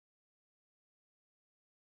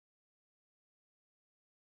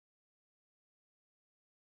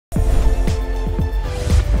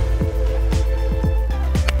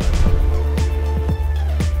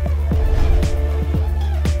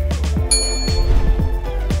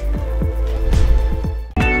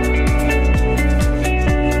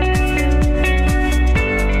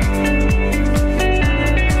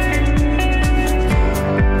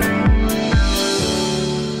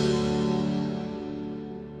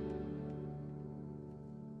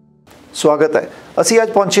स्वागत है। ਅਸੀਂ ਅੱਜ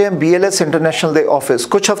ਪਹੁੰਚੇ ਹਾਂ BLS ਇੰਟਰਨੈਸ਼ਨਲ ਦੇ ਆਫਿਸ।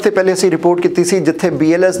 ਕੁਝ ਹਫ਼ਤੇ ਪਹਿਲੇ ਅਸੀਂ ਰਿਪੋਰਟ ਕੀਤੀ ਸੀ ਜਿੱਥੇ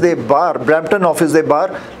BLS ਦੇ ਬਾਹਰ ਬ੍ਰੈਂਪਟਨ ਆਫਿਸ ਦੇ ਬਾਹਰ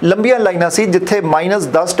ਲੰਬੀਆਂ ਲਾਈਨਾਂ ਸੀ, ਜਿੱਥੇ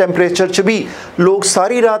 -10 ਟੈਂਪਰੇਚਰ 'ਚ ਵੀ ਲੋਕ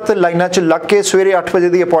ਸਾਰੀ ਰਾਤ ਲਾਈਨਾਂ 'ਚ ਲੱਗ ਕੇ ਸਵੇਰੇ 8 ਵਜੇ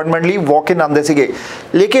ਦੀ ਅਪਾਇੰਟਮੈਂਟ ਲਈ ਵਾਕ ਇਨ ਆਉਂਦੇ ਸੀਗੇ।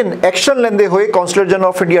 ਲੇਕਿਨ ਐਕਸ਼ਨ ਲੈਂਦੇ ਹੋਏ councillor general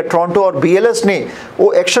of India Toronto ਔਰ BLS ਨੇ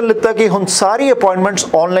ਉਹ ਐਕਸ਼ਨ ਲਿੱਤਾ ਕਿ ਹੁਣ ਸਾਰੀ ਅਪਾਇੰਟਮੈਂਟਸ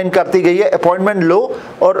ਆਨਲਾਈਨ ਕਰਤੀ ਗਈ ਹੈ। ਅਪਾਇੰਟਮੈਂਟ ਲਓ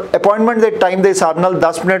ਔਰ ਅਪਾਇੰਟਮੈਂਟ ਦੇ ਟਾਈਮ ਦੇ ਹਿਸਾਬ ਨਾਲ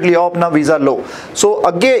 10 ਮਿੰਟ ਲਈ ਆਓ ਆਪਣਾ ਵੀਜ਼ਾ ਲਓ। ਸੋ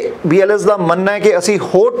ਅੱਗੇ BLS ਦਾ ਮੰਨਣਾ ਹੈ ਕਿ ਅਸੀਂ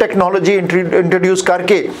ਹੋਰ ਟੈਕਨੋਲੋਜੀ ਇੰਟਰੋਡਿਊਸ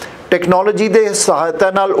करके ਟੈਕਨੋਲੋਜੀ ਦੇ ਸਹਾਇਤਾ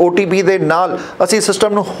ਨਾਲ OTP ਦੇ ਨਾਲ ਅਸੀਂ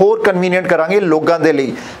ਸਿਸਟਮ ਨੂੰ ਹੋਰ ਕਨਵੀਨੀਐਂਟ ਕਰਾਂਗੇ ਲੋਕਾਂ ਦੇ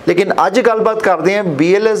ਲਈ। ਲੇਕਿਨ ਅੱਜ ਗੱਲਬਾਤ ਕਰਦੇ ਹਾਂ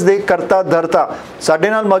BLS ਦੇ ਕਰਤਾ ਧਰਤਾ। ਸਾਡੇ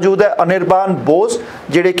ਨਾਲ ਮੌਜੂਦ ਹੈ ਅਨਿਰਬਾਨ ਬੋਸ,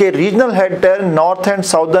 ਜਿਹੜੇ ਕਿ ਰੀਜਨਲ ਹੈਡ ਹੈ ਨਾਰਥ ਐਂਡ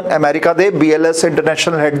ਸਾਊਥਰਨ ਅਮਰੀਕਾ ਦੇ BLS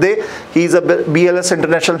ਇੰਟਰਨੈਸ਼ਨਲ ਹੈਡ ਦੇ। ਹੀ is a BLS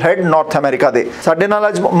international head north America ਦੇ। ਸਾਡੇ ਨਾਲ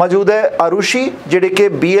ਅੱਜ ਮੌਜੂਦ ਹੈ ਆਰੁਸ਼ੀ, ਜਿਹੜੇ ਕਿ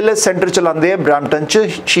BLS ਸੈਂਟਰ ਚਲਾਉਂਦੇ ਆ ਬ੍ਰੈਂਪਟਨ 'ਚ।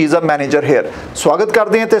 She is a manager hair. स्वागत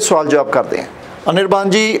करते हैं तो सवाल जवाब करते हैं।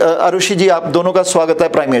 अनिर्बान जी, आरुषि जी, आप दोनों का स्वागत है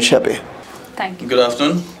प्राइम एशिया पे। Thank you. Good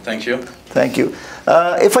afternoon. Thank you. Thank you.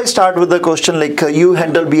 If I start with the question, like you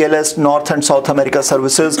handle BLS North and South America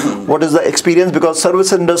services, what is the experience? Because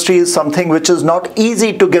service industry is something which is not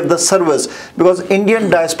easy to give the service, because Indian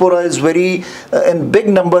diaspora is very in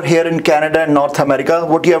big number here in Canada and North America.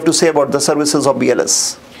 What do you have to say about the services of BLS?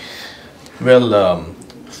 Well,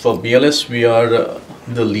 for BLS, we are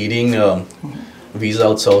the leading visa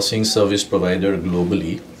outsourcing service provider globally.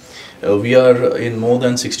 We are in more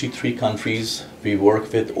than 63 countries. We work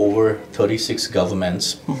with over 36 governments.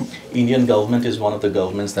 Indian government is one of the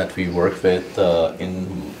governments that we work with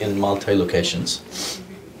in multi locations.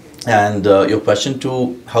 And your question to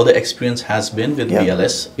how the experience has been with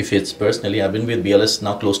BLS, if it's personally, I've been with BLS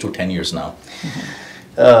now close to 10 years now.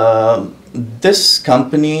 This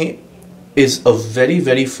company is a very,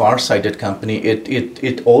 very far-sighted company.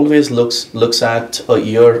 It always looks at a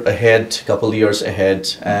year ahead, couple years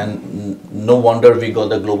ahead, and no wonder we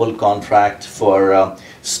got a global contract for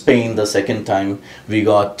Spain the second time. We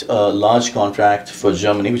got a large contract for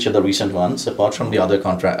Germany, which are the recent ones, apart from the other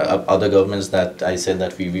governments that I said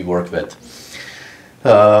that we work with.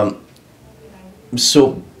 So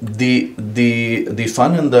the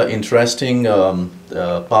fun and the interesting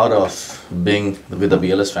part of being with the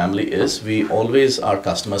BLS family is we always are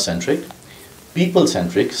customer centric, people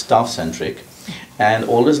centric, staff centric,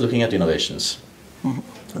 and always looking at innovations.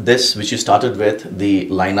 This which you started with the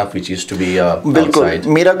lineup which used to be outside.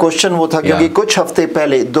 मेरा question वो था क्योंकि कुछ हफ्ते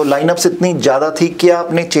पहले दो line-ups इतनी ज़्यादा थी, क्या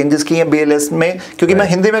आपने चेंजेस किए हैं BLS में? क्योंकि मैं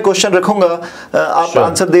हिंदी में क्वेश्चन रखूंगा, आप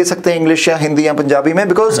आंसर दे सकते हैं इंग्लिश या हिंदी या पंजाबी में,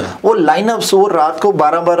 बिकॉज वो लाइनअप्स वो रात को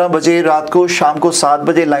 12-12 बजे, रात को शाम को 7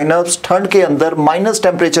 बजे लाइनअप्स, ठंड के अंदर, माइनस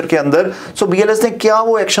टेम्परेचर के अंदर। सो BLS ने क्या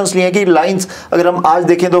वो एक्शंस लिए हैं कि लाइन्स अगर हम आज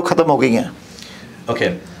देखें तो ख़त्म हो गई हैं?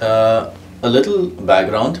 Okay, a little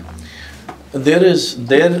background. There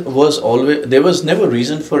was never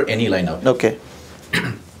reason for any lineup. Okay.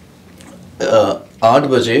 8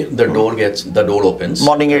 बजे the door opens.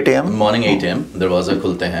 Morning 8 a.m. Morning 8 a.m. दरवाज़ा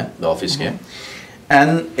खुलते हैं ऑफिस के,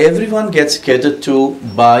 and everyone gets catered to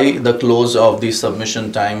by the close of the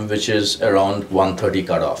submission time, which is around 1:30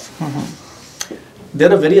 cutoff.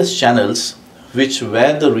 There are various channels which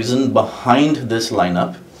were the reason behind this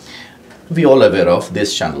lineup. We all aware of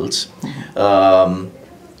these channels.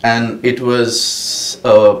 And it was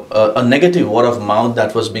a negative word of mouth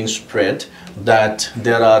that was being spread that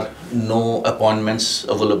there are no appointments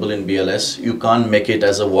available in BLS. You can't make it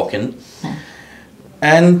as a walk-in.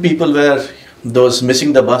 And people were, those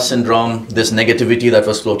missing the bus syndrome, this negativity that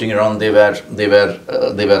was floating around, they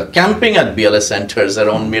were camping at BLS centers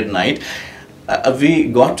around midnight. We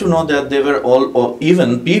got to know that they were all, or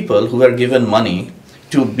even people who were given money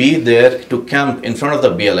to be there to camp in front of the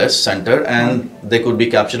BLS center, and they could be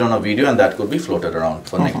captured on a video and that could be floated around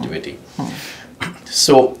for negativity.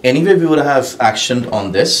 So anyway, we would have actioned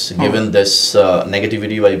on this, given this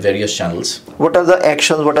negativity by various channels. What are the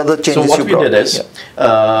actions? What are the changes? So what we did is,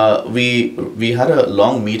 we had a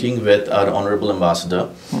long meeting with our honorable ambassador,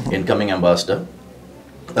 incoming ambassador,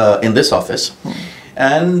 in this office,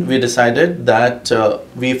 and we decided that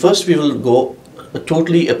we will go a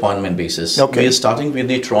totally appointment basis. Okay. We are starting with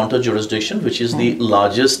the Toronto jurisdiction, which is the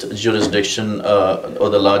largest jurisdiction or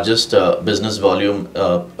the largest business volume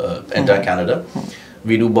entire Canada.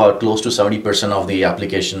 We do about close to 70% of the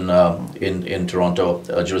application in Toronto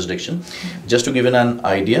jurisdiction. Just to give an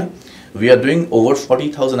idea, we are doing over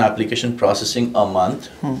 40,000 application processing a month,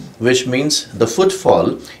 which means the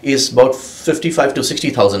footfall is about 55 to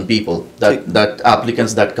 60,000 people that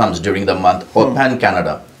applicants that comes during the month or pan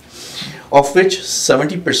Canada, of which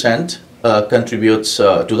 70% contributes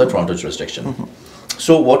to the Toronto jurisdiction.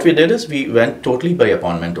 So what we did is we went totally by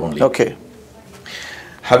appointment only. Okay.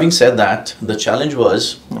 Having said that, the challenge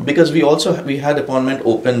was, because we had appointment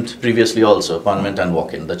opened previously also, appointment and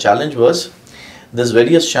walk-in. The challenge was, there's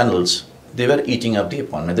various channels, they were eating up the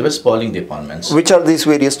appointment, they were spoiling the appointments. Which are these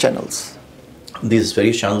various channels? These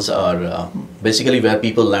various channels are basically where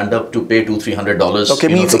people land up to pay $200-300. Okay,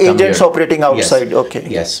 means agents operating outside. Yes. Okay.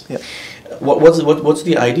 Yes. Yeah. What's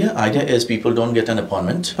the idea? Idea is people don't get an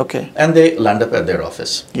appointment. Okay. And they land up at their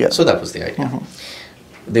office. Yeah. So that was the idea.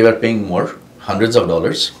 They were paying more, hundreds of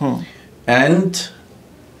dollars, and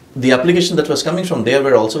the application that was coming from there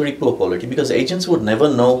were also very poor quality, because agents would never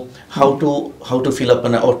know how to fill up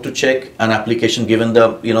or to check an application given the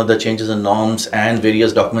the changes in norms and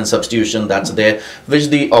various document substitution that's there, which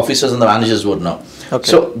the officers and the managers would know.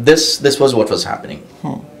 Okay. So this was what was happening.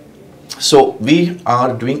 So we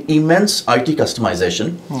are doing immense IT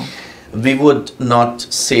customization. We would not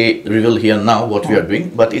say reveal here now what we are doing,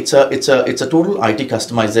 but it's a total IT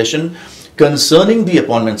customization concerning the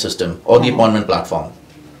appointment system or the appointment platform.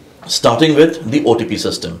 Starting with the OTP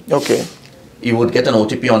system. Okay. You would get an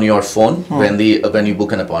OTP on your phone when you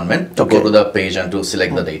book an appointment to go to the page and to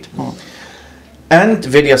select the date. And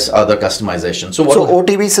various other customizations. So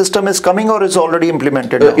OTP system is coming or is already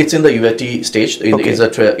implemented? It's in the UAT stage.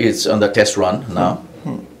 It's on the test run now.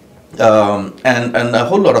 And a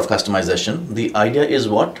whole lot of customization. The idea is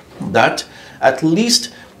what? That at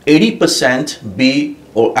least 80% be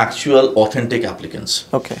or actual authentic applicants.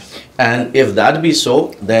 Okay. And if that be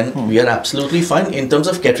so, then we are absolutely fine in terms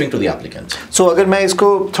of catering to the applicant. So अगर मैं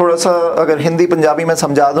इसको थोड़ा सा अगर हिंदी पंजाबी में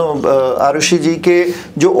समझा दूं आरुषि जी के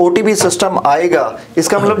जो OTP सिस्टम आएगा,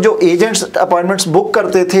 इसका मतलब जो एजेंट्स अपॉइंटमेंट्स बुक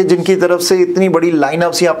करते थे जिनकी तरफ से इतनी बड़ी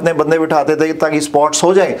लाइनअप्स या अपने बंदे बिठाते थे ताकि स्पॉट्स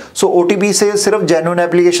हो जाए, सो OTP से सिर्फ जेन्युइन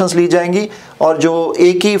एप्लीकेशंस ली जाएंगी और जो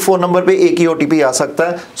एक ही फोन नंबर पे एक ही OTP आ सकता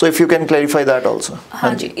है. So if you can clarify that also.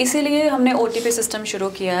 हाँ जी, इसीलिए हमने OTP सिस्टम शुरू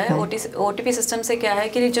किया है. OTP सिस्टम से क्या है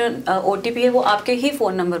कि जो OTP है वो आपके ही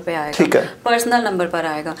फोन नंबर पे आएगा, पर्सनल नंबर पर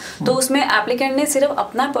आएगा. तो उसमें एप्लीकेंट ने सिर्फ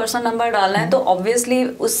अपना पर्सनल नंबर डालना है, तो ऑब्वियसली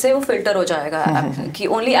उससे वो फिल्टर हो जाएगा कि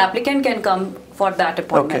only applicant can come for that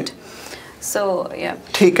appointment. सो या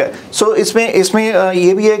ठीक है. सो इसमें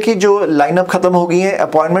ये भी है कि जो लाइनअप खत्म हो गई है.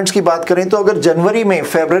 अपॉइंटमेंट्स की बात करें तो अगर जनवरी में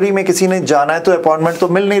फरवरी में किसी ने जाना है तो अपॉइंटमेंट तो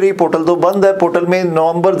मिल नहीं रही, पोर्टल तो बंद है, पोर्टल में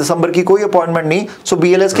नवंबर दिसंबर की कोई अपॉइंटमेंट नहीं. सो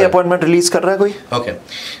BLS के अपॉइंटमेंट रिलीज कर रहा है कोई? ओके.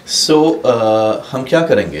 सो हम क्या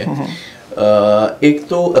करेंगे, एक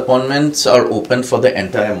तो appointments are open for the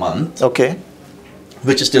entire month. Okay.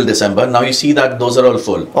 Which is till December. Now you see that those are all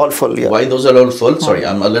full. All full, yeah. Why those are all full? Sorry,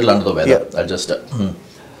 I'm a little under the weather. Yeah. I'll just...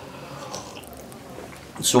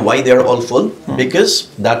 So why they are all full? Because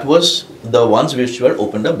that was the ones which were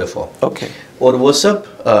opened up before. Okay. Or WhatsApp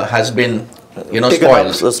has been,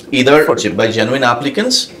 spoiled either by genuine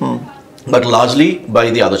applicants, but largely by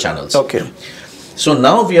the other channels. Okay. So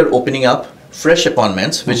now we are opening up fresh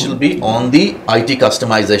appointments, which will be on the IT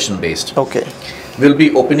customization based. Okay. We'll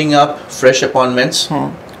be opening up fresh appointments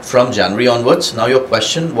from January onwards. Now your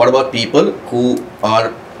question, what about people who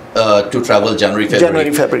are to travel January,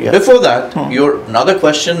 February? Yeah. Before that, your another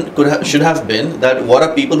question should have been that what are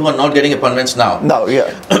people who are not getting appointments now? Now, yeah.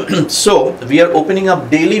 So we are opening up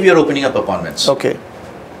daily. We are opening up appointments. Okay.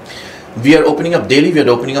 We are opening up daily, we are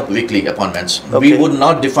opening up weekly appointments. Okay. We would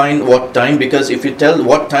not define what time, because if you tell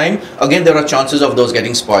what time, again there are chances of those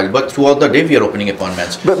getting spoiled. But throughout the day we are opening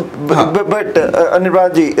appointments. But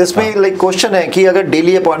Anirudh जी, इसमें like question है कि अगर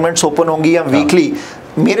daily appointments open होंगी या weekly,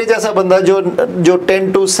 मेरे जैसा बंदा जो 10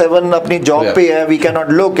 to 7 अपनी जॉब पे है, we can not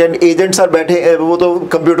look and agents are बैठे, वो तो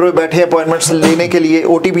कंप्यूटर पे बैठे अपॉइंटमेंट्स लेने के लिए,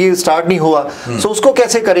 OTP स्टार्ट नहीं हुआ. सो उसको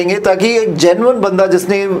कैसे करेंगे ताकि एक जेन्युइन बंदा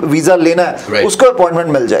जिसने वीजा लेना है उसको अपॉइंटमेंट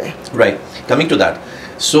मिल जाए? Right, coming to that.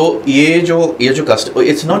 So ये जो customer,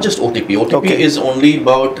 it's not just OTP. OTP is only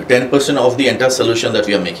about 10% of the entire solution that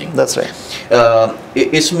we are making. That's right.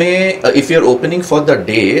 इसमें if you are opening for the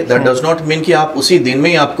day, that does not mean कि आप उसी दिन में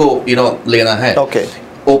ही आपको लेना है. Okay.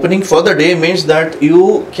 Opening for the day means that you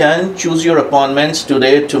can choose your appointments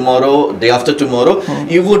today, tomorrow, day after tomorrow.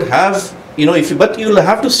 You would have, but you'll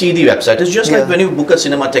have to see the website. It's just like when you book a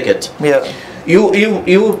cinema ticket. Yeah.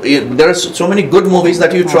 There are so many good movies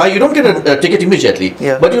that you try. You don't get a ticket immediately,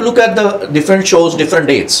 but you look at the different shows, different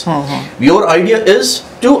dates. Your idea is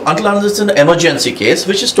to, until it's an emergency case,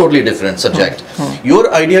 which is totally different subject.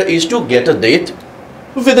 Your idea is to get a date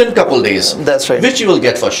within couple days. That's right. Which you will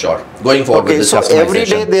get for sure going forward with this customization. Every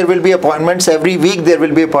day there will be appointments. Every week there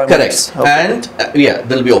will be appointments. Correct. Okay. And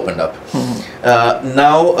they'll be opened up.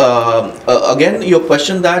 Now, again, your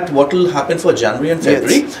question that what will happen for January and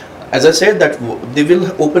February. Yes. As I said, that they will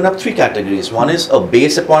open up 3 categories. One is a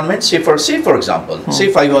base appointment, say for example, say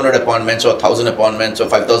 500 appointments or 1,000 appointments or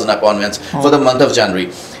 5,000 appointments for the month of January.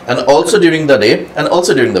 and also during the day and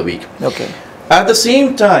also during the week. Okay. At the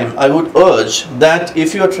same time, I would urge that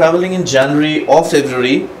if you are traveling in January or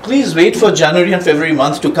February, please wait for January and February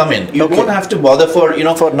month to come in. You don't have to bother for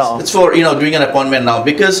now. It's for doing an appointment now,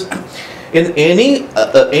 because in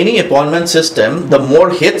any appointment system, the more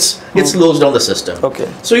hits, it slows down the system. Okay.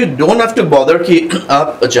 So you don't have to bother कि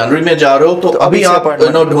आप January में जा रहे हो तो अभी आप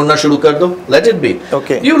ढूंढना शुरू कर दो. Let it be.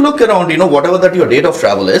 Okay. You look around, whatever that your date of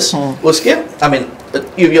travel is, उसके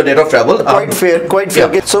your date of travel. Quite fair.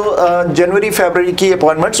 Okay. So January February की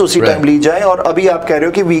appointments उसी टाइम ली जाए, और अभी आप कह रहे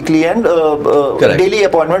हो कि weekly and daily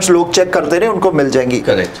appointments लोग चेक करते रहे, उनको मिल जाएंगी.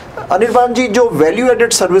 Correct. अनिर्बान जी, जो वैल्यू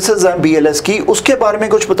एडेड सर्विसेज हैं BLS की, उसके बारे में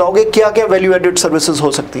कुछ बताओगे? क्या क्या वैल्यू एडेड सर्विसेज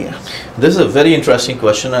हो सकती हैं? This is a very interesting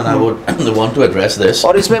question and I would want to address this.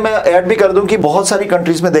 और इसमें मैं ऐड भी कर दूं कि बहुत सारी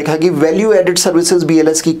कंट्रीज में देखा कि वैल्यू एडेड सर्विसेज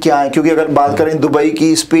BLS की क्या है, क्योंकि अगर बात करें दुबई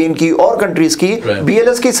की, स्पेन की और कंट्रीज की,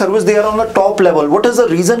 BLS की सर्विस दे रहा on the top level. What is the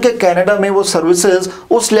reason कि कनाडा में वो सर्विसेज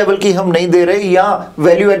उस लेवल की हम नहीं दे रहे, या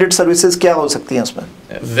वैल्यू एडेड सर्विसेज क्या हो सकती हैं उसमें?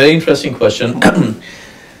 Very interesting question.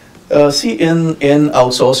 See, in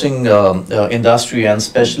outsourcing industry, and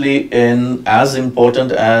especially in as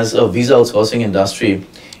important as a visa outsourcing industry,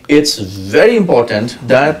 it's very important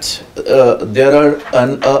that there are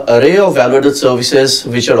an array of value-added services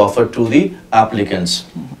which are offered to the applicants.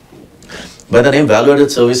 By the name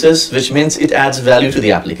value-added services, which means it adds value to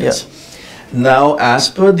the applicants. Yeah. Now, as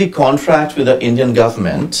per the contract with the Indian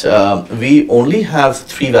government, we only have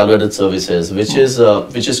 3 value-added services, which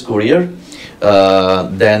is courier,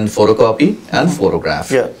 then photocopy and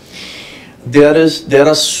photograph. Yeah. There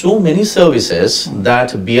are so many services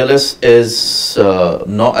that BLS is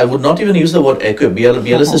not. I would not even use the word equip.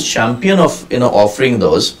 BLS is champion of offering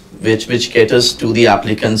those which caters to the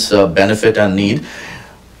applicant's benefit and need.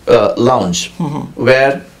 Lounge,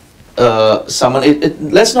 where someone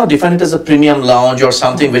let's not define it as a premium lounge or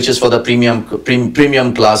something which is for the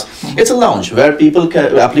premium class. It's a lounge where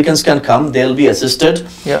applicants can come. They'll be assisted.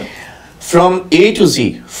 Yeah. From A to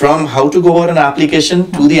Z, from how to go about an application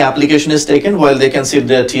to the application is taken, while they can sip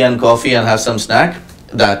their tea and coffee and have some snack.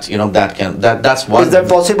 That's one. Is that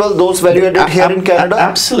possible? Those value added here in Canada?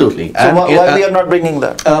 Absolutely. So why we are not bringing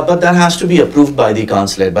that? But that has to be approved by the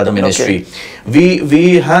consulate, by the ministry. Okay.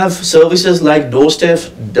 We have services like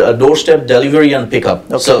doorstep delivery and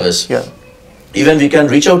pickup service. Yeah. Even we can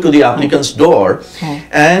reach out to the applicant's door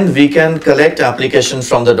and we can collect application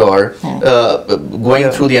from the door, going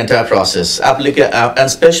through the entire process. And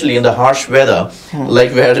especially in the harsh weather,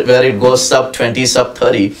 like where it goes sub 20, sub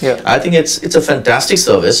 30, I think it's a fantastic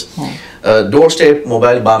service. Doorstep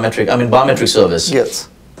mobile biometric service. Yes.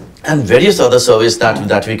 And various other service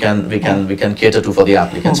that we can cater to for the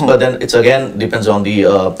applicants, but then it's again depends on the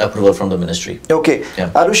approval from the ministry. Okay.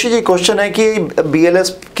 Arushi ji, question है कि BLS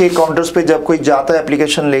के counters पे जब कोई जाता है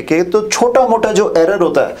application लेके, तो छोटा मोटा जो एरर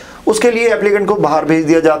होता है उसके लिए एप्लीकेंट को बाहर भेज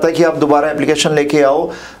दिया जाता है कि आप दोबारा एप्लीकेशन लेके आओ.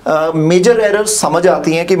 मेजर एरर्स समझ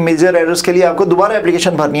आती हैं कि मेजर एरर्स के लिए आपको दोबारा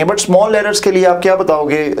एप्लीकेशन भरनी है, बट स्मॉल एरर्स के लिए आप क्या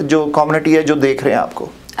बताओगे, जो कम्युनिटी है जो देख रहे हैं आपको?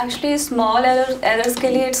 एक्चुअली स्मॉल एरर्स के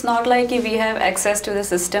लिए इट्स नॉट लाइक कि we have access to the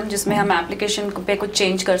system जिसमें हम एप्लीकेशन पे कुछ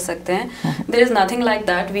चेंज कर सकते हैं. There is nothing like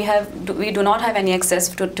that. We do not have any access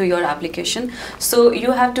to your application, so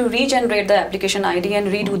you have to regenerate the application ID and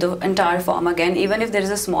redo the entire form again, even if there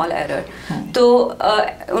is a small error. तो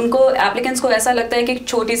उनको applicants को ऐसा लगता है कि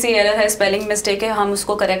छोटी सी error है, spelling mistake है, हम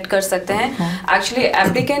उसको करेक्ट कर सकते हैं. एक्चुअली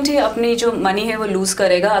एप्लीकेंट ही अपनी जो मनी है वो लूज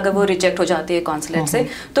करेगा अगर वो रिजेक्ट हो जाती है कॉन्सुलेट से.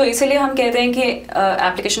 तो इसीलिए हम कहते हैं कि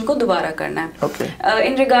एप्लीकेशन को दोबारा करना है.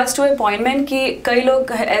 इन रिगार्ड्स टू अपॉइंटमेंट की कई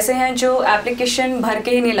लोग ऐसे हैं जो एप्लीकेशन भर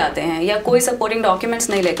के ही नहीं लाते हैं या कोई सपोर्टिंग डॉक्यूमेंट्स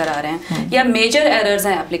नहीं लेकर आ रहे हैं या मेजर एरर्स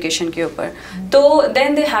हैं एप्लीकेशन के ऊपर, तो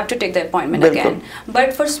then they have to take the appointment again.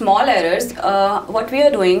 But for small errors what we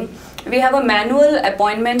are doing, we have a manual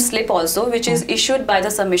appointment slip also which is issued by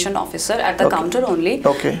the submission officer at the counter only.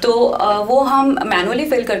 तो वो हम manually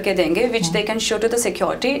fill करके देंगे which they can show to the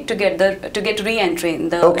security to get re-entry in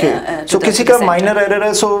the so किसी का minor error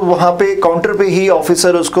है, so वहाँ पे काउंटर पे ही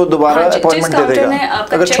ऑफिसर उसको दोबारा अपॉइंटमेंट दे देगा. ने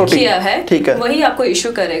आपका चेक किया है वही आपको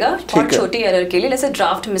इशू करेगा. और छोटी एरर के लिए जैसे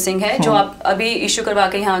ड्राफ्ट मिसिंग है जो आप अभी इशू करवा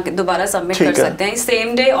के यहाँ दोबारा सबमिट कर सकते हैं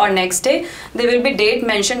सेम डे और next day. there will be date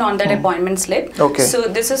mentioned on that appointment slip. So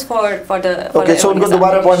this is for Okay, so उनको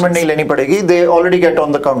दोबारा अपॉइंटमेंट नहीं लेनी पड़ेगी, they already get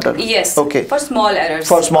on the counter. Yes. Okay. For small errors.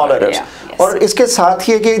 For small errors. Yeah. और इसके साथ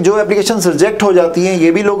ही है कि जो एप्लीकेशंस रिजेक्ट हो जाती हैं,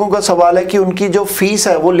 ये भी लोगों का सवाल है कि उनकी जो फीस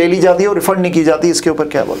है वो ले ली जाती है और रिफंड नहीं की जाती, इसके ऊपर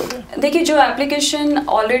क्या बोलोगे? देखिए, जो एप्लीकेशन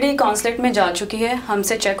ऑलरेडी कॉन्सुलेट में जा चुकी है,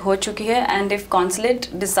 हमसे चेक हो चुकी है, and if consulate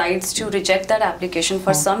decides to reject that application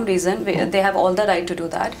for some reason, they have all the right to do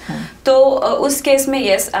that, तो उस केस में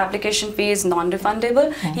yes, application fee is non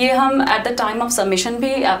refundable. ये हम at the time of submission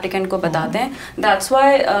भी applicant को बताते हैं। That's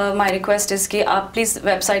why my request is कि आप प्लीज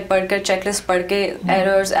वेबसाइट पढ़कर, चेकलिस्ट पढ़ के,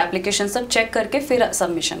 एरर्स, एप्लीकेशन सब चेक करके फिर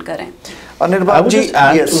सबमिशन करें। I would just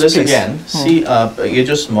add to this again. See, ये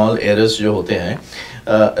जो small errors जो होते हैं,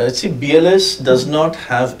 see, BLS does not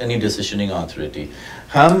have any decisioning authority.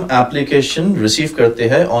 हम application receive करते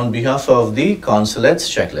हैं on behalf of the consulate's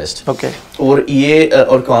checklist. Okay. और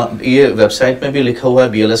ये website में भी लिखा हुआ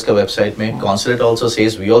है, BLS का website में, consulate also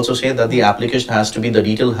says, we also say that the application has to be, the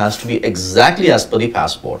detail has to be exactly as per the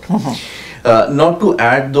passport. Not to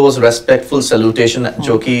add those respectful salutation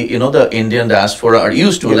जो कि the Indian diaspora are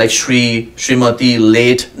used to, like Shri, Shrimati,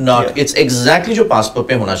 late, not. It's exactly जो passport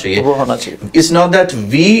पे होना चाहिए. वो होना चाहिए. It's not that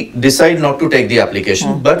we decide not to take the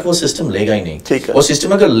application, but वो system लेगा ही नहीं. वो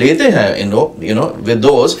system अगर लेते हैं, with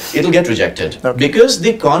those, it'll get rejected. Because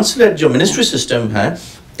the consulate जो ministry system है,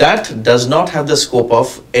 that does not have the scope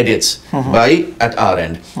of edits at our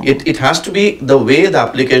end. It has to be the way the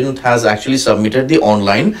applicant has actually submitted the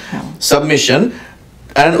online submission,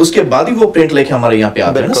 and उसके बाद ही वो print लेके हमारे यहाँ पे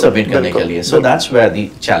आते हैं सबमिट करने के लिए. So that's where the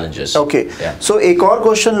challenge is. Okay. So एक और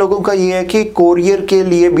क्वेश्चन लोगों का ये है कि कोरियर के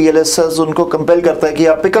लिए BLS उनको कंपेल करता है कि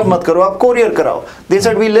आप पिकअप मत करो, आप कोरियर कराओ. They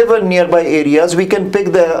said we live in nearby areas, we can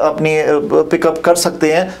pick the अपनी पिकअप कर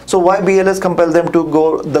सकते हैं. So why BLS compel them to go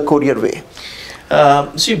the courier way?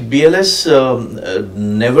 See, BLS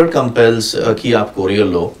never compels कि आप courier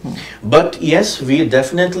low, but yes, we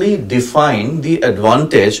definitely define the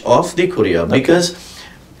advantage of the courier, because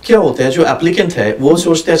क्या होता है, जो applicant है वो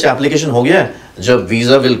सोचते हैं अच्छा application हो गया है, जब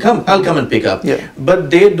visa will come, I'll come and pick up. But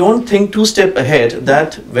they don't think two step ahead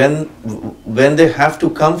that when they have to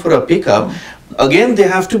come for a pickup, again they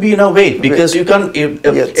have to be in a wait, because you can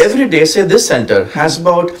every day say this center has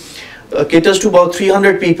about caters to about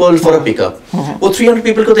 300 people for a pickup. वो 300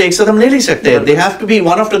 people को तो एक साथ हम नहीं ले सकते. They have to be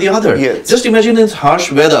one after the other. Just imagine in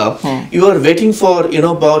harsh weather, you are waiting for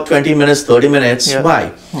about 20 minutes, 30 minutes.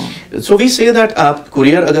 Why? So we say that आप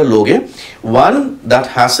courier अगर लोगे, one, that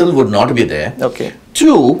hassle would not be there. Okay.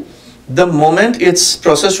 Two, the moment it's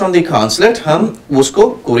processed from the consulate, हम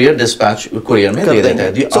उसको courier dispatch courier में दे देते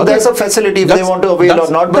हैं. So that's a facility if they want to avail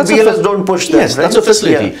or not, but BLS don't push that. Yes, that's a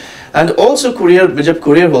facility. And also courier, जब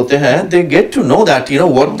courier होते हैं, they get to know that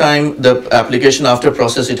what time the application after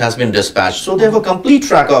process it has been dispatched. So they have a complete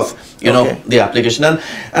track of the application.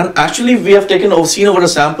 And actually we have seen over a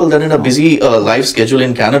sample that in a busy life schedule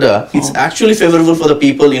in Canada, it's actually favorable for the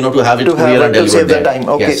people to have it courier and delivered there. Time.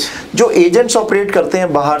 Okay. Yes. जो agents operate करते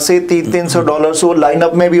हैं बाहर से $300 वो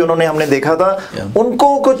lineup में भी उन्होंने हमने देखा था.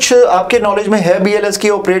 उनको कुछ आपके नॉलेज में है BLS की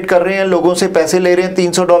ऑपरेट कर रहे हैं, लोगों से पैसे ले रहे हैं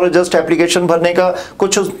 $300 जस्ट एप्लीकेशन भरने का,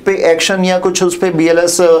 कुछ उस पे एक्शन या कुछ उस पे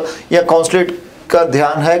BLS या कॉन्सुलेट का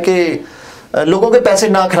ध्यान है कि लोगों के पैसे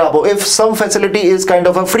ना खराब हो? If some facility is kind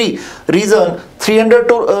of a free reason,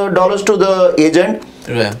 $300 to the agent,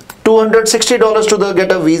 $260 to the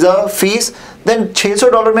get a visa fees, then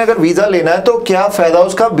 $600 में अगर वीजा लेना है तो क्या फायदा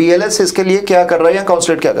उसका? BLS इसके लिए क्या कर रहा है या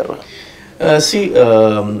कॉन्सुलेट क्या कर रहा है? See,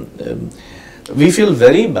 we feel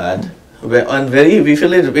very bad. And we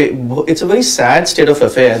feel it's a very sad state of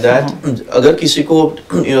affair that अगर किसी को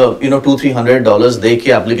 $200-300 दे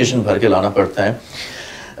के application भर के लाना पड़ता है,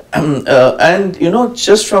 and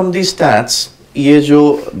just from the stats, ये जो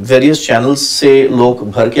various channels से लोग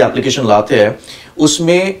भर के application लाते हैं,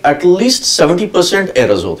 उसमें at least 70%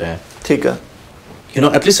 errors होते हैं. ठीक है.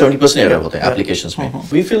 At least 70% error होते हैं applications में.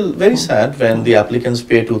 We feel very sad when the applicants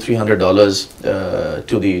pay $200-300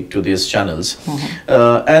 to these channels,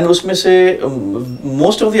 and उसमें से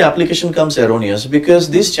most of the application comes erroneous because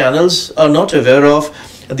these channels are not aware of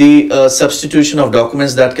the substitution of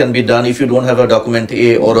documents that can be done if you don't have a document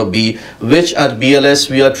A or a B, which at BLS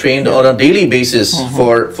we are trained on a daily basis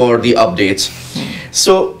for the updates.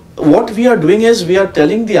 So what we are doing is we are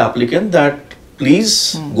telling the applicant that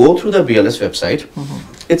please go through the BLS website.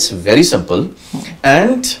 It's very simple,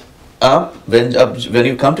 and when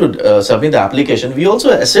you come to submit the application, we also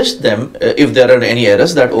assist them if there are any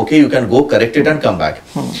errors, that okay, you can go correct it and come back.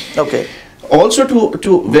 Okay. Also,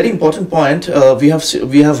 to very important point, we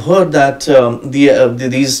have heard that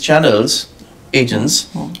these channels agents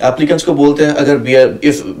applicants को बोलते हैं अगर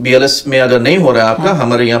if BLS में अगर नहीं हो रहा है आपका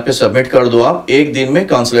हमारे यहाँ पे सबमिट कर दो आप, एक दिन में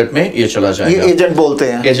consulate में ये चला जाएगा. ये एजेंट बोलते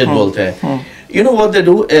हैं. एजेंट बोलते हैं. You know what they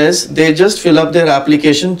do is they just fill up their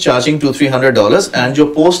application charging $200-300 and जो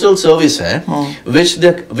postal service है which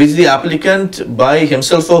the applicant by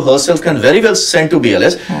himself or herself can very well send to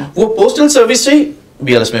BLS, वो postal service से ही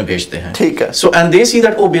BLS में भेजते हैं. ठीक है. So and they see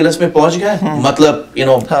that oh BLS में पहुंच गया है, मतलब you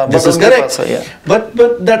know this is correct. But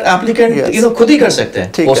that applicant you know खुद ही कर सकते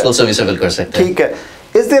हैं, postal service से कर सकते हैं. ठीक है.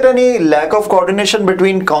 Is there any lack of coordination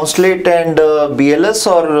between consulate and BLS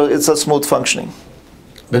or it's a smooth functioning?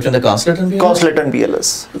 Between the consulate and BLS? Consulate and BLS.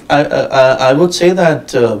 I would say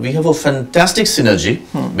that we have a fantastic synergy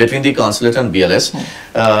between the consulate and BLS.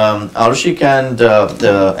 Arushi can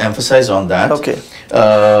emphasize on that. Okay.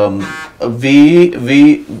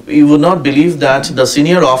 We would not believe that the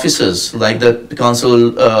senior officers like the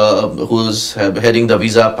consul who's heading the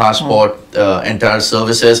visa, passport, entire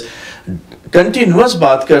services, continuous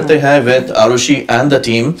बात करते हैं with Arushi and the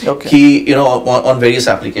team कि you know on various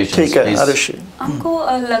applications. ठीक है Arushi. आपको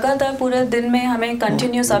लगातार पूरे दिन में हमें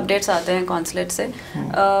continuous updates आते हैं consulate से.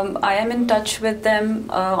 I am in touch with them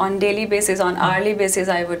on daily basis, on hourly basis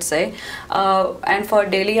I would say, and for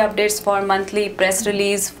daily updates, for monthly press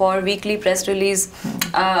release, for weekly press release,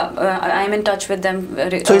 I am in touch with them.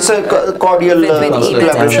 So it's a cordial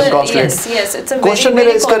collaboration consulate. Yes, it's a question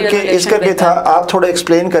मेरा इस करके था, आप थोड़ा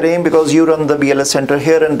explain करें because you run the BLS center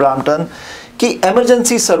here in Brampton कि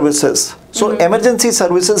emergency services. So emergency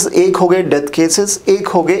services एक हो गए death cases, एक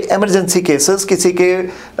हो गए emergency cases, किसी के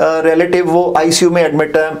relative वो ICU में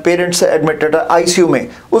admit है, parents admitted है ICU में,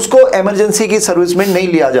 उसको emergency की सर्विस में नहीं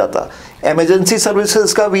लिया जाता. emergency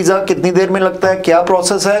services का वीज़ा कितनी देर में लगता है, क्या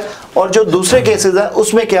प्रोसेस है, और जो दूसरे केसेस हैं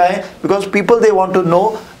उसमें क्या है, because people they want to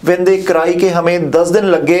know when they cry कि हमें 10 दिन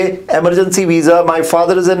लग गए emergency visa, my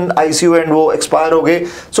father is in ICU and वो expire हो गए.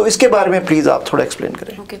 So इसके बारे में प्लीज़ आप थोड़ा explain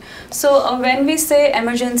करें. Okay. So when we say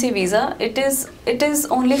emergency visa, it is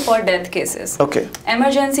only for death cases. Okay.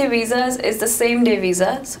 Emergency visas is the same day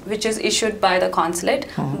visas which is issued by the consulate,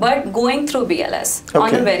 but going through BLS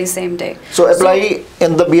on the very same day. So apply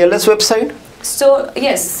in the BLS website? So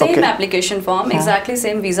yes, same application form, exactly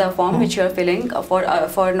same visa form which you are filling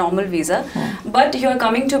for normal visa, but you are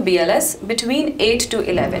coming to BLS between 8 to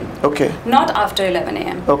 11. Okay. Not after 11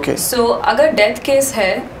 AM. Okay. So अगर death case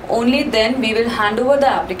है, only then we will hand over the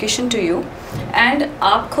application to you and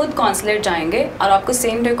आप खुद consulate जाएंगे और आपको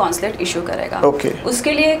same day consulate issue करेगा. Okay.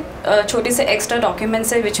 उसके लिए छोटे से extra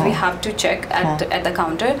documents है which we have to check at the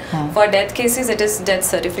counter. For death cases it is death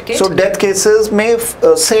certificate. So death cases में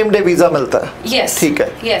same day visa मिलता है. Yes. ठीक है.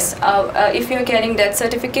 Yes. If you are carrying death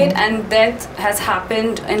certificate and death has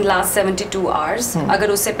happened in last 72 hours,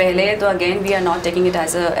 अगर उससे पहले है तो again we are not taking it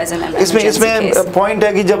as an emergency case. इसमें point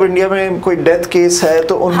है कि जब इंडिया में कोई death case है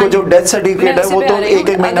तो उनको जो death certificate है वो तो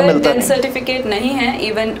एक महीना मिलता है. death certificate नहीं है,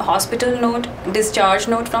 even hospital note, discharge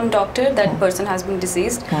note from doctor that person has been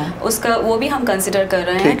deceased, उसका वो भी हम consider कर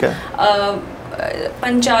रहे हैं. ठीक है.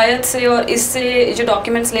 पंचायत से और इससे जो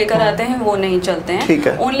डॉक्यूमेंट्स लेकर आते हैं वो नहीं चलते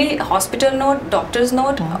हैं. Only hospital note, doctors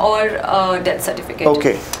note और death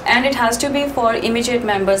certificate. And it has to be for immediate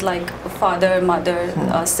members like father,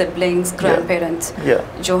 mother, siblings, grand parents,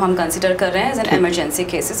 जो हम कंसिडर कर रहे हैं as an emergency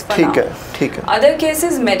cases for now. ठीक है. Other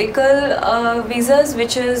cases medical visas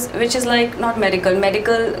which is like not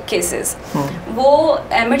medical cases, वो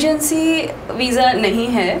emergency visa नहीं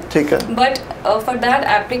है. ठीक है. But for that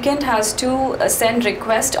applicant has to send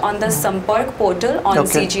request on the संपर्क portal on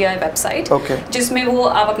CGI website, जिसमें वो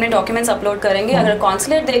आप अपने documents upload करेंगे. अगर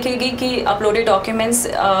consulate देखेगी कि uploaded documents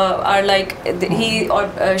are like he or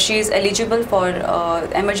she is eligible for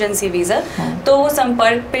emergency visa, तो वो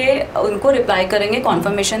संपर्क पे उनको reply करेंगे,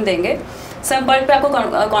 confirmation देंगे. संपर्क पे आपको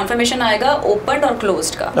confirmation आएगा opened और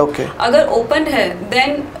closed का. अगर opened है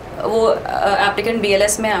then वो एप्लीकेंट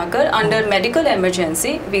BLS में आकर under medical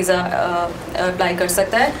emergency visa apply कर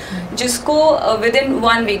सकता है, जिसको विद इन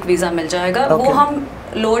 1 वीक वीज़ा मिल जाएगा. वो हम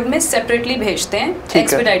लोड में सेपरेटली भेजते हैं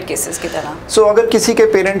एक्सपीडाइट केसेस की तरह. सो अगर किसी के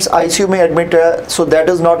पेरेंट्स ICU में एडमिट है, so that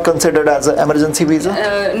is not considered as a emergency visa?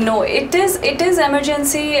 No, it is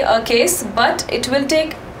emergency case but it will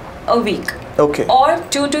take a week. Okay. Or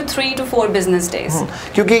 2 to 3 to 4 business days.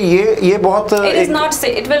 क्योंकि ये बहुत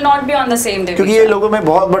it will not be on the same day. क्योंकि ये लोगों में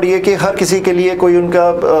बहुत बड़ी है कि हर किसी के लिए कोई उनका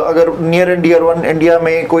अगर near and dear one India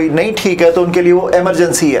में कोई नहीं ठीक है तो उनके लिए वो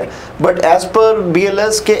इमरजेंसी है. बट एज पर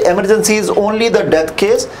BLS के emergency is only the death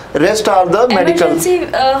case, rest are the medical. Emergency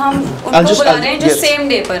हम उनको बुला रहे हैं जो सेम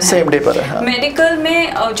डे पर है. सेम डे पर है. मेडिकल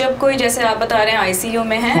में जब कोई जैसे आप बता रहे हैं ICU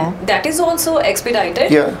में है, that is also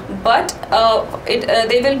एक्सपीडाइटेड. but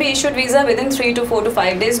they will be issued visa within 3 to 4 to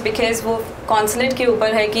 5 days because वो consulate के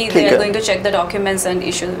ऊपर है कि they are going to check the documents and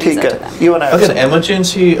issue the visa to them. Again,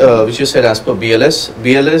 emergency, which you said as per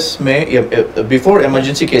BLS में before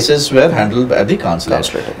emergency cases were handled at the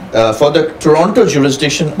consulate. For the Toronto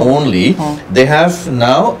jurisdiction only, they have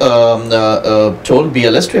now told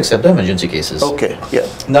BLS to accept the emergency cases. Okay, yeah.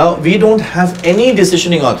 Now we don't have any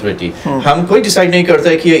decisioning authority. हम कोई decide नहीं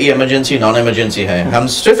करते कि ये emergency non-emergency है. हम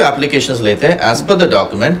सिर्फ applications लेते हैं as per the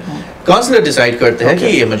document. Consulate decide करते हैं कि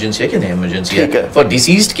ये emergency है कि नहीं emergency है. For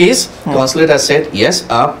deceased case, consulate has said yes.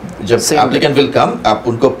 आप जब applicant will come, आप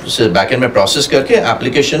उनको backend में process करके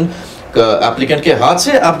applicant के हाथ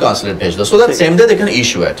से आप consulate भेज दो, so that same day they can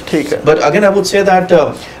issue it. But again, I would say that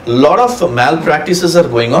lot of malpractices are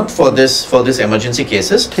going on for this emergency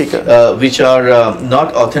cases, which are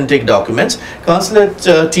not authentic documents. Consulate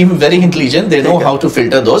team very intelligent, they know how to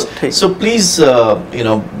filter those. So please,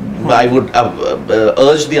 I would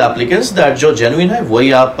urge the applicants that जो genuine है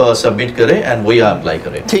वही आप submit करें and वही आप apply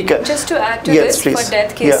करें. ठीक है. Just to add to this, for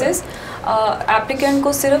death cases, applicant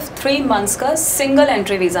को सिर्फ 3 months का सिंगल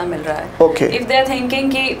एंट्री वीजा मिल रहा है. इफ दे आर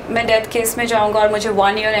थिंकिंग कि मैं डेथ केस में जाऊंगा और मुझे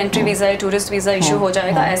 1 year एंट्री वीजा या टूरिस्ट वीजा इशू हो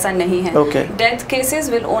जाएगा, ऐसा नहीं है. Death cases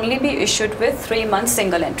will only be issued with 3 months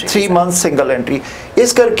single entry. 3 months single entry.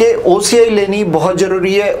 इस करके OCI लेनी बहुत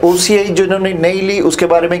जरूरी है. OCI जिन्होंने नहीं ली उसके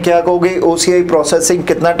बारे में क्या कहोगे? OCI प्रोसेसिंग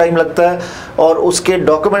कितना टाइम लगता है और उसके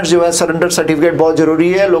डॉक्यूमेंट्स जो है सरेंडर सर्टिफिकेट बहुत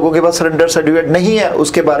जरूरी है. लोगों के पास सरेंडर सर्टिफिकेट नहीं है,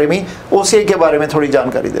 उसके बारे में OCI के बारे में थोड़ी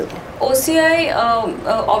जानकारी दे दो. OCI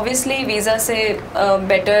ऑब्वियसली वीज़ा से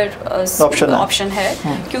बेटर ऑप्शन है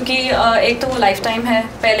क्योंकि एक तो वो लाइफ टाइम है.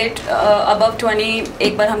 पहले अबव 20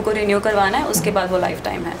 एक बार हमको रिन्यू करवाना है, उसके बाद वो लाइफ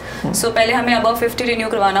टाइम है. सो पहले हमें अबव 50 रिन्यू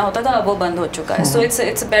करवाना होता था, अब वो बंद हो चुका है. So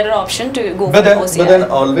it's better option to go for OCI. But then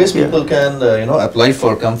always people can apply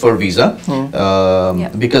for visa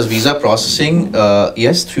because visa processing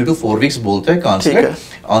yes 3 to 4 weeks बोलते हैं consulate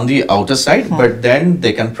on the outer side, but then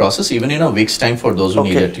they can process even in a week's time for those who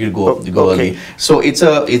need it to go early. So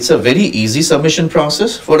it's a very easy submission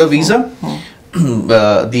process for a visa.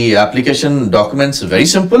 The application documents very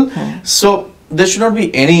simple. So there should not be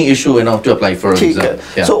any issue to apply for a visa.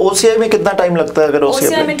 So OCI में कितना time लगता है? अगर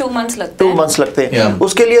OCI में 2 months लगते हैं. 2 months लगते हैं.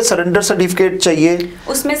 उसके लिए सरेंडर सर्टिफिकेट चाहिए.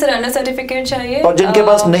 उसमें सरेंडर सर्टिफिकेट चाहिए. और जिनके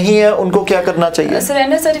पास नहीं है उनको क्या करना चाहिए?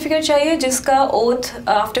 सरेंडर सर्टिफिकेट चाहिए जिसका ओथ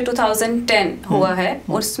आफ्टर 2010 हुआ है,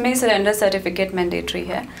 उसमें सरेंडर सर्टिफिकेट मैंडेटरी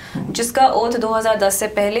है. जिसका ओथ 2010 से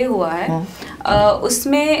पहले हुआ है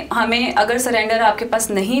उसमें हमें अगर सरेंडर आपके पास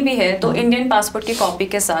नहीं भी है तो इंडियन पासपोर्ट की कॉपी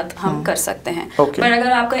के साथ हम कर सकते हैं. पर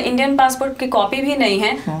अगर आपका इंडियन पासपोर्ट की कॉपी भी नहीं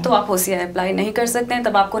है तो आप OCI अप्लाई नहीं कर सकते हैं.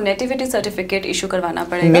 तब आपको नेटिविटी सर्टिफिकेट इशू करवाना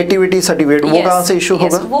पड़ेगा. नेटिविटी सर्टिफिकेट वो कहाँ से इशू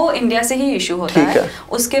होगा? वो इंडिया से ही इशू होता है.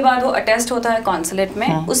 उसके बाद वो अटेस्ट होता है कॉन्सुलेट में,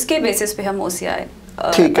 उसके बेसिस पे हम OCI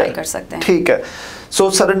अप्लाई कर सकते हैं. ठीक है. सो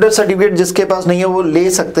सरेंडर सर्टिफिकेट जिसके पास नहीं है वो ले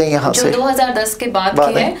सकते हैं यहाँ से. जो 2010 के बाद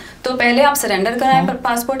की है तो पहले आप सरेंडर कराएं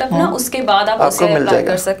पासपोर्ट अपना, उसके बाद आप OCI अप्लाई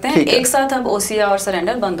कर सकते हैं. एक साथ अब OCI और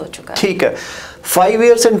सरेंडर बंद हो चुका है. ठीक है. 5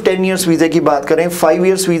 years and 10 years वीजा की बात करें. 5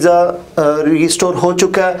 years वीजा रिस्टोर हो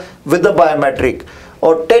चुका है विद द बायोमेट्रिक,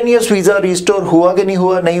 और 10 years वीजा रिस्टोर हुआ कि नहीं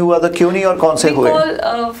हुआ तो क्यों नहीं और कौन से हुए?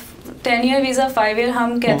 10 year वीजा 5 year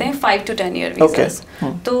हम कहते हैं 5 to 10 year वीजास.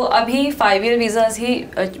 तो अभी 5 year वीजास ही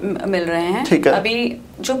मिल रहे हैं. अभी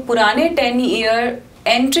जो पुराने 10 year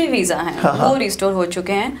एंट्री वीजा हैं वो रिस्टोर हो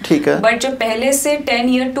चुके हैं. बट जो पहले से 10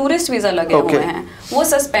 year टूरिस्ट वीजा लगे हुए हैं वो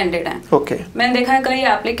सस्पेंडेड हैं. मैंने देखा है कई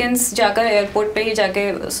एप्लीकेंट्स जाकर एयरपोर्ट पे ही जाके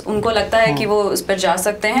उनको लगता है कि वो उस पर जा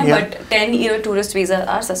सकते हैं, but 10 year tourist visa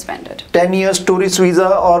are suspended. 10 years tourist visa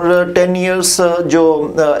और 10 years जो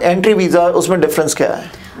एंट्री वीजा, उसमें डिफरेंस क्या है?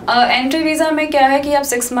 एंट्री वीजा में क्या है कि आप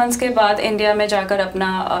 6 months के बाद इंडिया में जाकर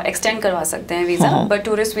अपना एक्सटेंड करवा सकते हैं वीजा, बट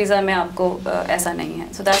टूरिस्ट वीजा में आपको ऐसा नहीं है.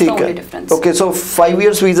 So that's the only difference. Okay, so 5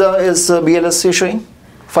 years visa is BLS issuing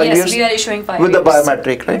 5 years? Yes, we are issuing 5 with years. the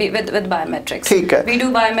biometric, right? With biometrics. ठीक है. We do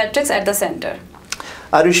biometrics at the center.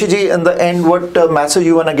 Arushi ji, in the end what message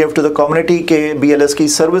you wanna give to the community के BLS की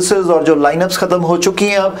services और जो line-ups खत्म हो चुकी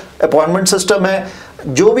हैं, अब अपॉइंटमेंट सिस्टम है,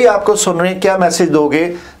 जो भी आपको सुन रहे हैं क्या मैसेज दोगे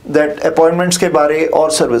दैट अपॉइंटमेंट्स के बारे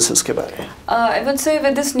और सर्विसेज के बारे? I would say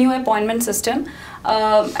with this new appointment system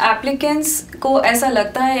applicants को ऐसा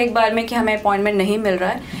लगता है एक बार में कि हमें अपॉइंटमेंट नहीं मिल रहा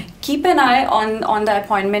है. Keep an eye on the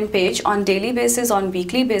appointment page on daily basis, on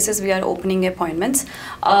weekly basis we are opening appointments.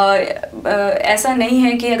 ऐसा नहीं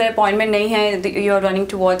है कि अगर appointment नहीं है you are running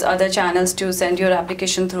towards other channels to send your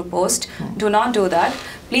application through post. Do not do that.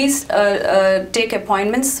 please take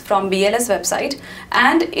appointments from BLS website,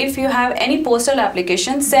 and if you have any postal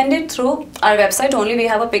application, send it through our website only.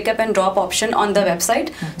 We have a pick up and drop option on the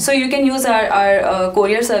website, so you can use our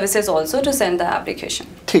courier services also to send the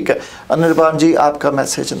application. ठीक है, अनिर्बान जी आपका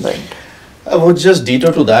message in the end. I would just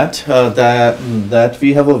detour to that, that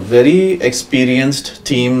we have a very experienced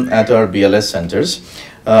team at our BLS centers.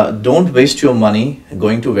 Don't waste your money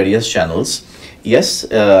going to various channels. Yes,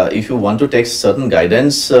 if you want to take certain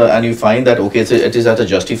guidance and you find that okay, it is at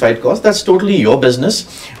a justified cost, that's totally your business.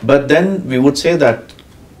 But then we would say that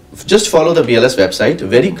just follow the BLS website.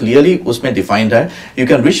 Very clearly उसमें defined है. You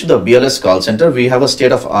can reach the BLS call center. We have a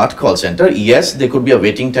state of art call center. Yes, there could be a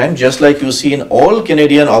waiting time, just like you see in all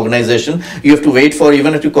Canadian organization. You have to wait for,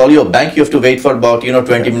 even if you call your bank, you have to wait for about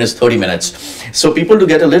 20 minutes, 30 minutes. So people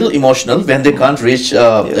do get a little emotional when they can't reach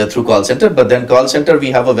through call center. But then call center,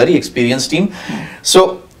 we have a very experienced team.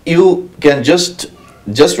 So you can just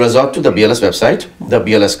resort to the BLS website, the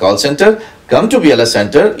BLS call center. Come to BLS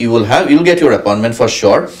center, you'll get your appointment for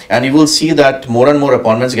sure, and you will see that more and more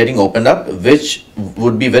appointments getting opened up, which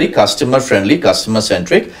would be very customer friendly, customer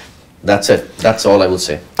centric. That's it. That's all I would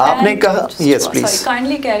say. आपने कहा, yes please. Sorry,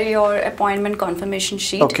 kindly carry your appointment confirmation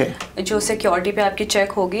sheet. Okay. जो security पे आपकी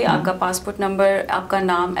check होगी, आपका passport number, आपका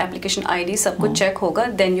नाम, application ID सब कुछ चेक होगा,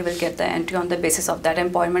 then you will get the entry on the basis of that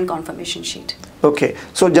appointment confirmation sheet. Okay,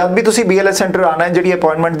 सो जब भी ਤੁਸੀਂ BLS सेंटर आना है, ਜਿਹੜੀ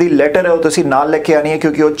अपॉइंटमेंट ਦੀ ਲੈਟਰ है वो ਤੁਸੀਂ ਨਾਲ ਲੈ के आनी है,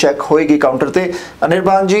 क्योंकि वो चेक होएगी काउंटर पे.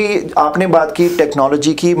 अनिर्बान जी, आपने बात की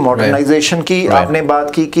टेक्नोलॉजी की, मॉडर्नाइजेशन की, आपने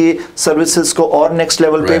बात की कि सर्विसेज को और नेक्स्ट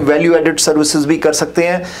लेवल पे वैल्यू एडेड सर्विसेज भी कर सकते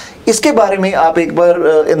हैं. इसके बारे में आप एक बार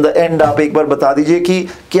इन द एंड आप एक बार बता दीजिए कि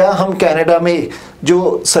क्या हम कनाडा में जो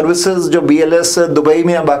सर्विसेज जो BLS दुबई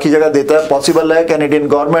में या बाकी जगह देता है पॉसिबल है? कैनेडियन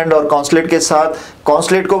गवर्नमेंट और कॉन्सुलेट के साथ,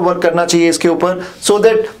 कॉन्सुलेट को वर्क करना चाहिए इसके ऊपर, so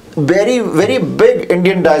that very big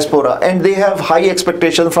Indian diaspora and they have high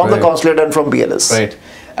expectations from the consulate and from BLS. Right.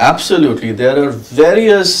 Absolutely. There are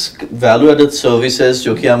various value added services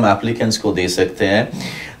जो कि हम applicants को दे सकते हैं.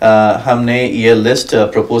 हमने ये लिस्ट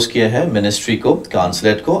प्रपोज किया है मिनिस्ट्री को,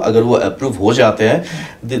 कॉन्सुलेट को. अगर वो अप्रूव हो जाते हैं,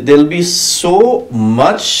 they will be so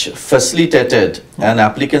much facilitated and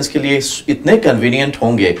applicants के लिए इतने कन्वीनियंट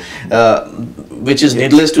होंगे, which is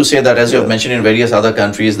needless to say that, as you have mentioned in various other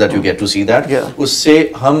countries that you get to see that. उससे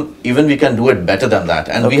हम we can do it better than that,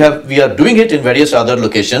 and we are doing it in various other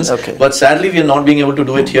locations, but sadly we are not being able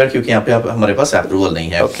to do it here क्योंकि यहाँ पे हमारे पास approval नहीं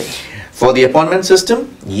है. For the appointment system,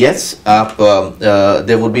 yes,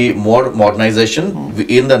 there would be more modernization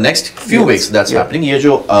in the next few weeks. That's happening. ये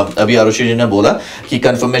जो अभी आरुषि जी ने बोला कि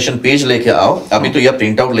confirmation page लेके आओ, अभी तो ये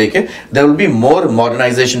print out लेके, there will be more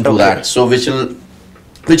modernization to that. So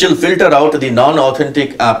which will filter out the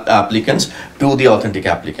non-authentic applicants to the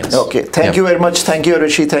authentic applicants. Okay, thank you very much. Thank you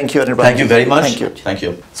Rishi, thank you Anirban. Thank you very much. Thank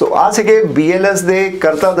you. So आ सके BLS ਦੇ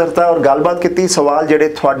ਕਰਤਾ ਦਰਤਾ और ਗੱਲਬਾਤ ਕੀਤੀ, ਸਵਾਲ ਜਿਹੜੇ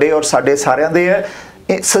ਤੁਹਾਡੇ ਔਰ ਸਾਡੇ ਸਾਰਿਆਂ ਦੇ ਹੈ.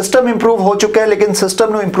 सिस्टम इंप्रूव हो चुका है, लेकिन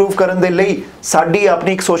सिस्टम ਨੂੰ ਇੰਪਰੂਵ ਕਰਨ ਦੇ ਲਈ ਸਾਡੀ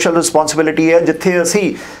ਆਪਣੀ ਇੱਕ ਸੋਸ਼ਲ ਰਿਸਪੌਂਸਿਬਿਲਿਟੀ ਹੈ, ਜਿੱਥੇ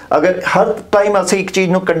ਅਸੀਂ ਅਗਰ ਹਰ ਟਾਈਮ ਅਸੀਂ ਇੱਕ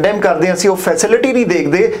ਚੀਜ਼ ਨੂੰ ਕੰਡੈਮ ਕਰਦੇ ਹਾਂ, ਅਸੀਂ ਉਹ ਫੈਸਿਲਿਟੀ ਨਹੀਂ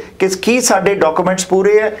ਦੇਖਦੇ ਕਿ ਕੀ ਸਾਡੇ ਡਾਕੂਮੈਂਟਸ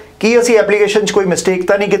ਪੂਰੇ ਹੈ, ਕੀ ਅਸੀਂ ਐਪਲੀਕੇਸ਼ਨ 'ਚ ਕੋਈ ਮਿਸਟੇਕ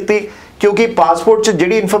ਤਾਂ ਨਹੀਂ ਕੀਤੀ, क्योंकि पासपोर्ट 'ਚ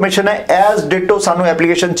ਜਿਹੜੀ ਇਨਫੋਰਮੇਸ਼ਨ ਹੈ ਐਜ਼ ਡਿਟੋ ਸਾਨੂੰ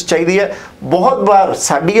ਐਪਲੀਕੇਸ਼ਨ 'ਚ ਚਾਹੀਦੀ ਹੈ. ਬਹੁਤ ਵਾਰ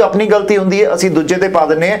ਸਾਡੀ ਆਪਣੀ ਗਲਤੀ ਹੁੰਦੀ ਹੈ, ਅਸੀਂ ਦੂਜੇ ਤੇ ਪਾ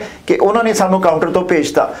ਦਿੰਦੇ ਹਾਂ ਕਿ ਉਹਨਾਂ ਨੇ ਸਾਨੂੰ ਕਾਊਂਟਰ ਤੋਂ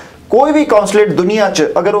ਭੇਜਤਾ. कोई भी कॉन्सुलेट दुनिया च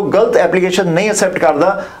अगर वो गलत एप्लीकेशन नहीं एक्सेप्ट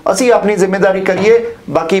करता, असी अपनी जिम्मेदारी करिए.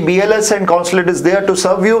 बाकी BLS and consulate is there to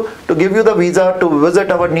serve you, to give you the visa to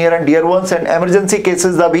visit our near and dear ones, and emergency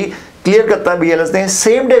cases का भी क्लियर करता BLS ने,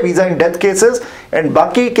 same day visa in death cases, and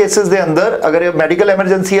बाकी cases के अंदर अगर medical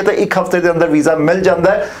emergency है तो एक हफ्ते के अंदर वीज़ा मिल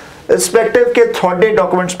जाता है, रिस्पैक्टिव के थोड़े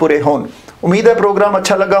डॉक्यूमेंट्स पूरे होन. उम्मीद है प्रोग्राम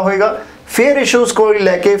अच्छा लगा होगा. फिर इशूज़ को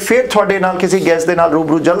लैके फिर थोड़े नाल किसी गैस के नाल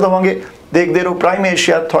रूबरू जल्द होवांगे. देखते रहो प्राइम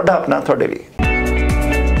एशिया, थोड़ा अपना थोड़े लिए.